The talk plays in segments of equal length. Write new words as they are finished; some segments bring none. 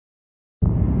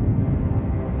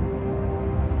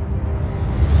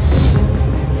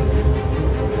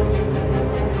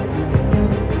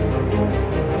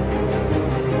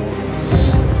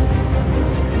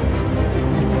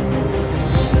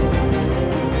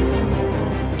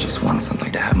just want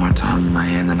something to have more time in my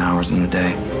hand than hours in the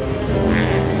day.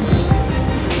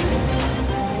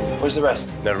 Where's the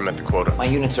rest? Never met the quota. My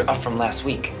units are up from last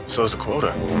week. So is the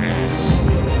quota.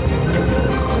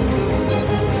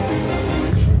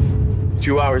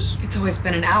 2 hours. It's always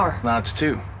been an hour. Now it's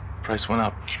 2. Price went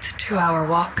up. It's a 2-hour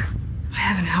walk. I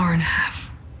have an hour and a half.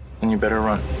 Then you better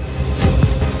run.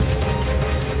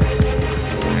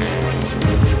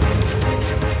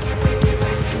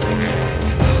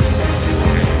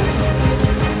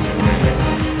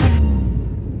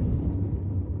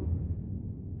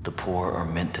 The poor are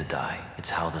meant to die. It's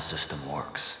how the system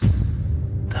works.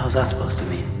 What the hell's that supposed to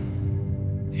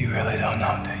mean? You really don't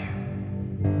know, do you?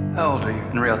 How old are you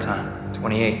in real time?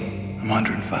 28. I'm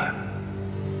 105.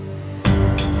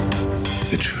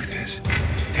 The truth is,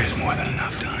 there's more than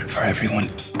enough time for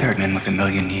everyone. There are men with 1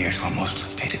 million years while most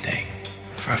live day to day.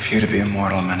 For a few to be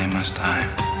immortal, many must die.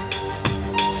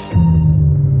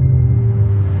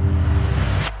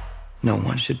 No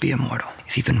one should be immortal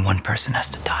if even one person has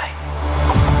to die.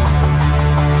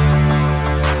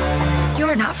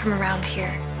 You're not from around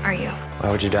here, are you?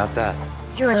 Why would you doubt that?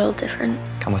 You're a little different.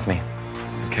 Come with me.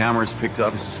 The cameras picked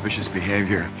up suspicious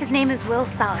behavior. His name is Will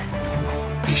Salas.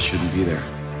 He shouldn't be there.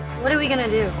 What are we gonna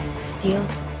do? Steal?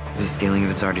 Is it stealing if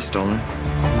it's already stolen?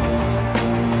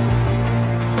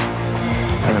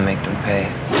 I'm gonna make them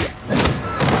pay.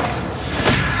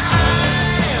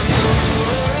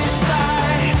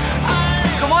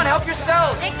 Come on, help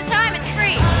yourselves! Take the time, it's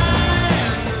free.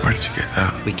 Where did you get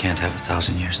that? We can't have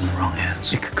 1,000 years in the wrong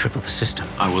hands. It could cripple the system.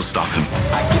 I will stop him.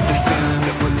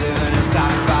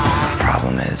 The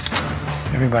problem is,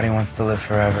 everybody wants to live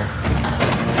forever.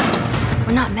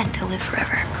 We're not meant to live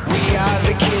forever.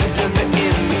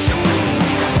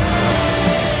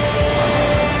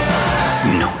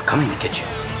 You know we're coming to get you.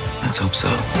 Let's hope so.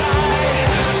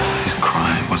 His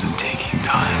crime wasn't taking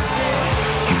time.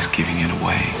 He was giving it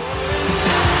away.